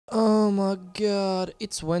Oh my god,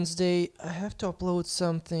 it's Wednesday. I have to upload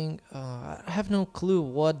something. I have no clue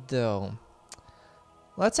what though.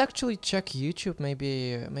 Let's actually check YouTube.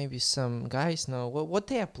 Maybe some guys know what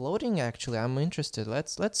they uploading actually. I'm interested.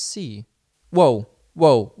 Let's see. Whoa,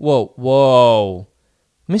 whoa, whoa, whoa.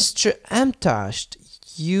 Mr. MTashed,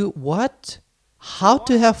 you what? How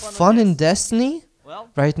to have fun in Destiny?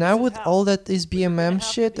 Right now with all that SBMM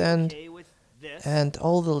shit and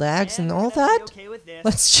all the lags and all that?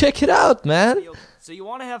 Let's check it out, man. So you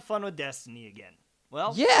want to have fun with Destiny again?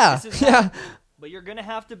 Well, Yeah, yeah. But you're gonna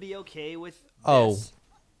have to be okay with this. Oh.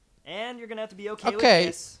 And you're gonna have to be okay, Okay,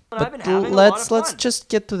 with this. But I've been having let's a lot of fun. just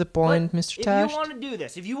get to the point, But Mr. if Tashed. you want to do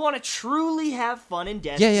this, if you want to truly have fun in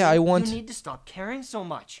Destiny, Yeah, I want. you need to stop caring so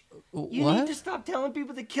much. You need What? to stop telling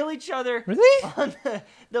people to kill each other Really? on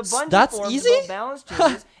the Bungie That's forums easy? about balance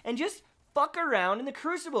changes, and just fuck around in the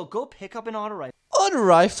Crucible. Go pick up an auto rifle. Auto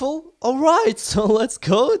rifle? Alright, so let's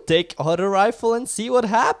go take auto rifle and see what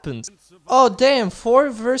happens. Oh damn, 4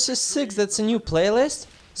 versus 6, that's a new playlist?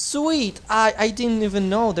 Sweet, I didn't even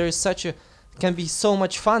know there's such a, can be so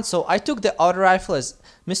much fun. So I took the auto rifle as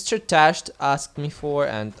Mr. Tashed asked me for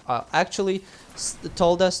and actually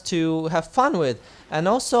told us to have fun with. And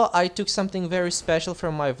also I took something very special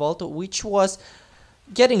from my vault, which was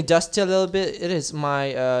getting dusty a little bit. It is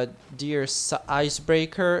my dear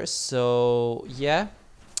icebreaker, so yeah,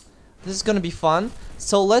 this is gonna be fun.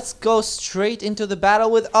 So let's go straight into the battle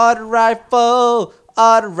with auto rifle.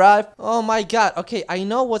 Auto rifle. Oh my god. Okay, I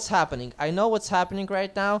know what's happening. I know what's happening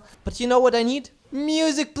right now. But you know what I need?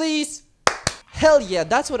 Music, please. Hell yeah,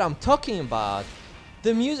 that's what I'm talking about.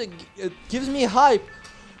 The music gives me hype.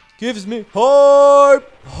 Gives me hype,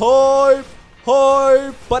 hype.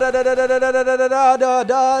 Hype!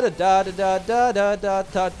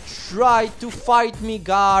 Try to fight me,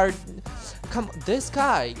 guard. Come, this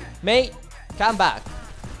guy, mate, come back,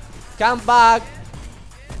 come back.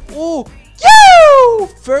 Ooh, you!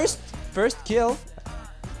 First kill.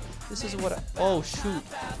 This is what I. Oh shoot!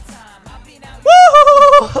 Woo!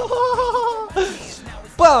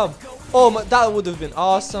 Bam! Oh my, that would have been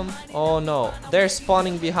awesome. Oh no, they're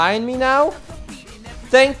spawning behind me now.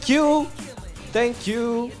 Thank you. Thank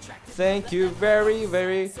you. Thank you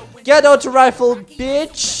very. Get out the rifle,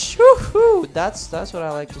 bitch. Woohoo. That's what I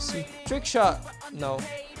like to see. Trick shot. No.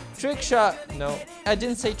 Trick shot. No. I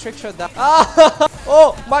didn't say trick shot that. Ah!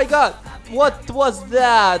 Oh my god. What was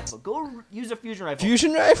that? Go use a fusion rifle.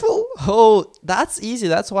 Fusion rifle? Oh, that's easy.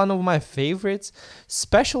 That's one of my favorites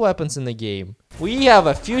special weapons in the game. We have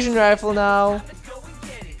a fusion rifle now.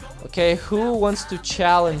 Okay, who wants to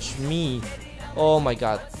challenge me? Oh my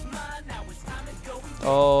god.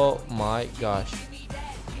 Oh my gosh.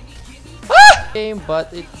 Ah! Game,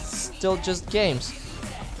 but it's still just games.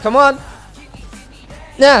 Come on.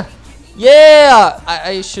 Nah. Yeah.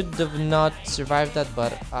 I should have not survived that,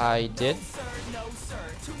 but I did.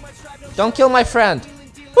 Don't kill my friend.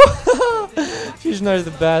 Fusioner is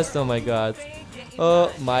the best. Oh my god.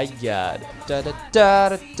 Oh my god. Da da da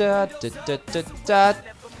da da da da da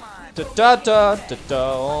da da da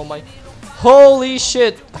da. Oh my. Holy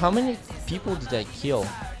shit! How many people did I kill?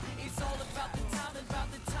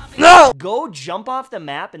 No! Go jump off the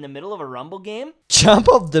map in the middle of a Rumble game? Jump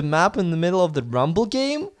off the map in the middle of the Rumble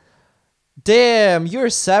game? Damn, you're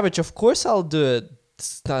a savage. Of course I'll do it.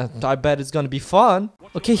 I bet it's gonna be fun.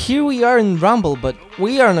 Okay, here we are in Rumble, but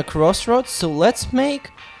we are on a crossroads, so let's make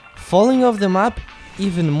falling off the map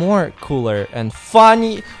even more cooler and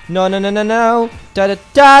funny. No. Da da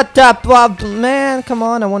da da. Man, come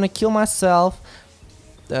on, I want to kill myself.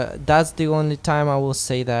 That's the only time I will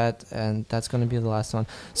say that, and that's gonna be the last one.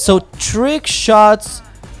 So trick shots,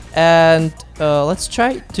 and let's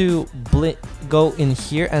try to go in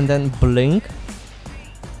here and then blink.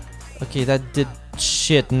 Okay, that did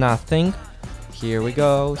shit nothing. Here we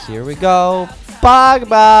go.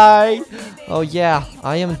 Bye. Oh yeah,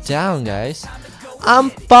 I am down, guys.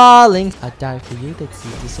 I'm falling. I die for you, that's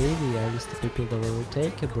it to say. We are just the people that will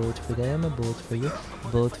take a vote for them, a vote for you, a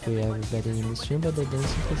vote for everybody in the stream, but I don't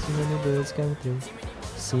see many birds come through.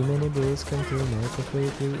 See many birds come through, not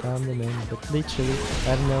afraid to, I'm the man, but literally,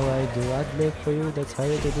 I don't know what I do. I'd live for you, that's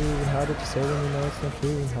harder to do, even harder to say when you know it's not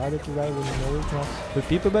true, and harder to write when you know it's not. With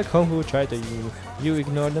people back home who try to you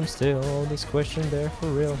ignore them still. All this question there for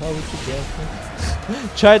real, how would you get me?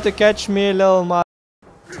 Try to catch me, little ma.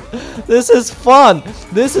 This is fun.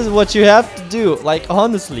 This is what you have to do. Like,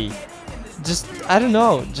 honestly. Just, I don't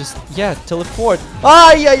know. Just, yeah, teleport.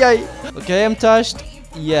 Ay. Okay, I'm touched.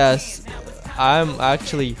 Yes. I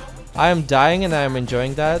am dying and I'm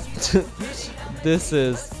enjoying that. This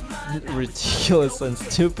is ridiculous and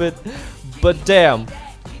stupid. But damn.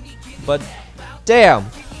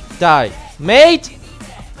 Die. Mate!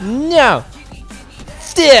 No!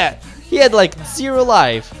 Yeah! He had like 0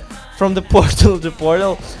 life. From the portal to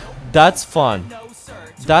portal. That's fun.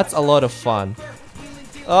 That's a lot of fun.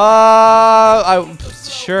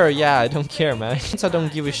 Sure, yeah, I don't care, man. Since I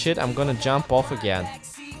don't give a shit, I'm gonna jump off again.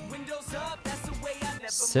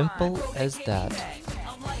 Simple as that.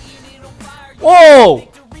 Whoa!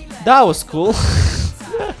 That was cool.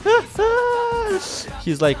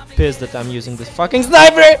 He's like pissed that I'm using this fucking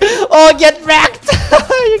sniper. Oh, get wrecked!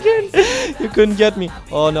 You couldn't get me.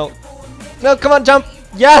 Oh no. No, come on, jump.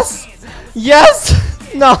 Yes!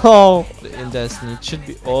 Yes! No! In Destiny, it should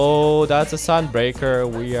be. Oh, that's a sunbreaker.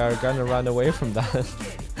 We are gonna run away from that.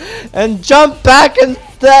 And jump back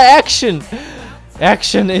into action!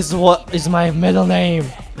 Action is what is my middle name.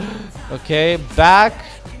 Okay, back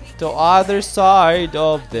to other side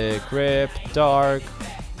of the crypt, dark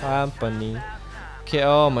company. Okay,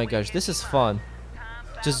 oh my gosh, this is fun.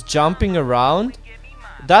 Just jumping around.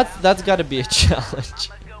 That's gotta be a challenge.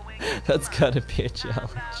 That's gotta be a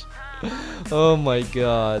challenge. Oh my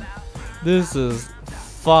god. This is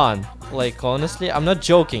fun. Like honestly, I'm not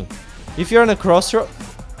joking. If you're on a crossroad,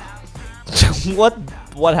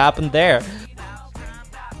 what happened there?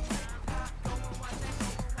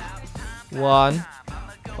 One.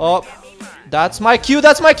 Oh, that's my cue.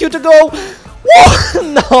 That's my cue to go. Whoa!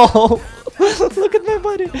 No. Look at my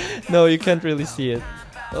body. No, you can't really see it.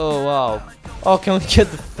 Oh wow. Oh, can we get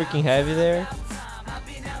the freaking heavy there?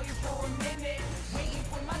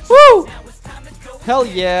 Woo! Hell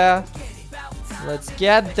yeah! Let's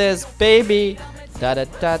get this, baby! Da da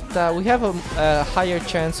da da. We have a higher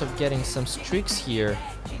chance of getting some streaks here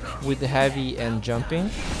with the heavy and jumping.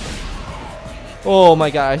 Oh my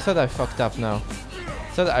god, I thought I fucked up now.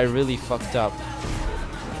 I thought I really fucked up.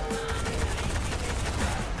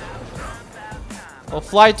 Oh,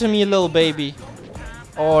 fly to me, little baby.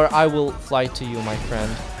 Or I will fly to you, my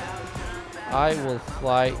friend. I will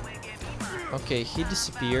fly. Okay, he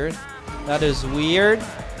disappeared. That is weird.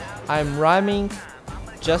 I'm rhyming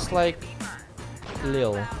just like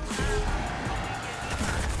Lil.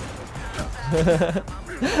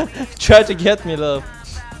 Try to get me, love.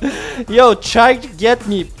 Yo, try to get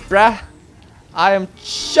me, bruh. I am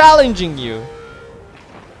challenging you.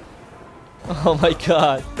 Oh my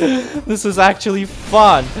god. This is actually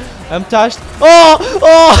fun. MTashed. Oh!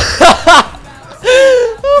 Oh!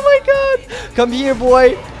 Oh my god. Come here,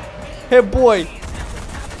 boy. Hey, boy.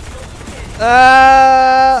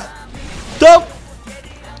 Stop.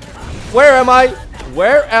 Where am I?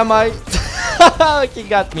 Where am I? He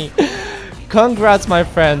got me. Congrats, my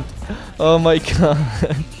friend. Oh my god.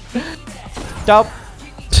 Stop.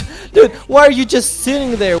 Dude, why are you just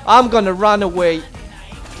sitting there? I'm gonna run away.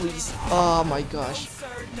 Please. Oh my gosh.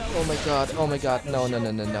 Oh my god. Oh my god. No, no,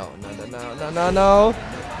 no, no, no, no, no, no, no, no, no.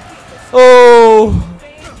 Oh.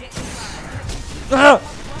 Ah,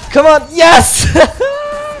 come on. Yes.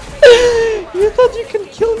 You thought you can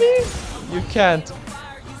kill me? You can't.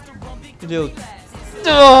 Dude.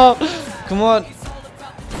 Oh, come on.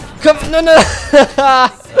 Come. No, no.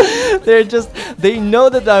 They know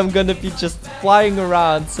that I'm gonna be just flying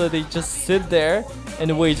around, so they just sit there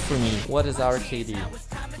and wait for me. What is our KD?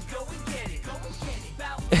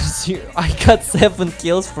 I got 7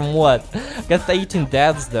 kills from what? I got 18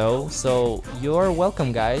 deaths though, so you're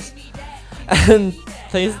welcome, guys. And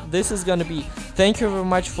this is gonna be. Thank you very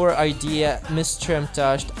much for idea, Mr.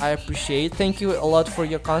 MTashed. I appreciate. Thank you a lot for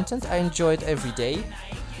your content. I enjoy it every day.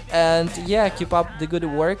 And yeah, keep up the good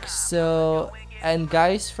work. So, and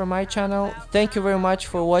guys from my channel, thank you very much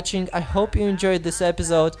for watching. I hope you enjoyed this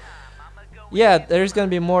episode. Yeah, there's gonna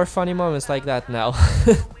be more funny moments like that now.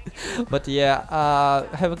 But yeah,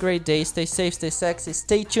 have a great day. Stay safe, stay sexy.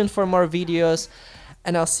 Stay tuned for more videos.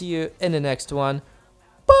 And I'll see you in the next one.